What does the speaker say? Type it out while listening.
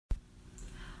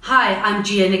Hi, I'm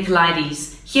Gia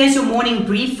Nicolaides. Here's your morning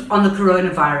brief on the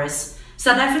coronavirus.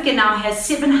 South Africa now has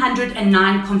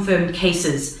 709 confirmed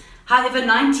cases. However,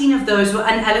 19 of those were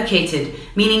unallocated,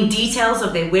 meaning details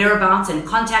of their whereabouts and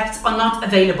contacts are not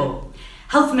available.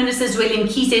 Health Minister Zweli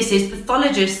Mkhize says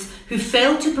pathologists who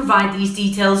fail to provide these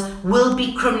details will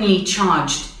be criminally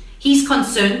charged. He's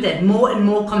concerned that more and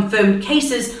more confirmed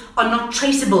cases are not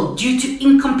traceable due to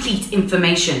incomplete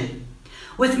information.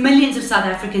 With millions of South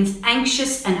Africans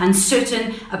anxious and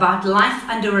uncertain about life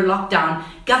under a lockdown,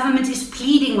 government is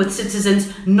pleading with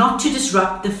citizens not to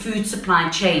disrupt the food supply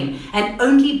chain and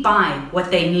only buy what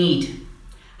they need.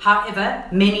 However,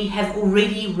 many have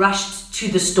already rushed to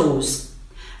the stores.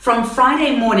 From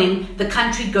Friday morning, the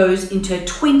country goes into a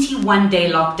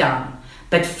 21-day lockdown,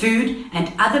 but food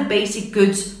and other basic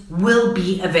goods will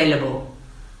be available.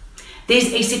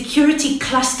 There's a security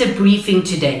cluster briefing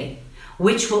today,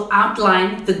 which will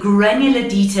outline the granular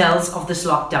details of this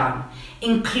lockdown,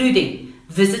 including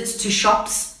visits to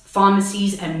shops,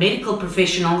 pharmacies and medical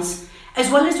professionals,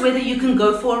 as well as whether you can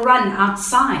go for a run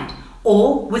outside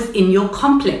or within your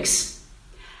complex.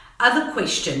 Other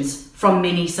questions from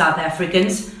many South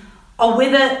Africans are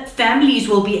whether families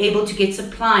will be able to get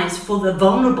supplies for the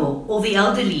vulnerable or the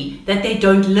elderly that they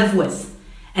don't live with,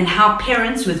 and how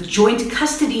parents with joint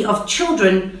custody of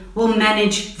children will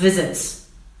manage visits.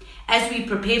 As we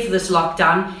prepare for this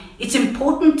lockdown, it's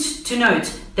important to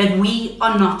note that we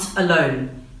are not alone.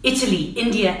 Italy,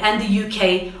 India, and the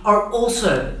UK are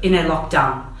also in a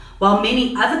lockdown, while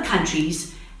many other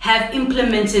countries have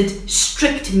implemented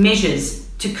strict measures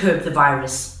to curb the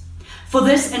virus. For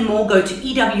this and more, go to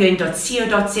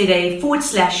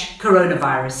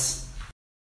ewn.co.za/coronavirus.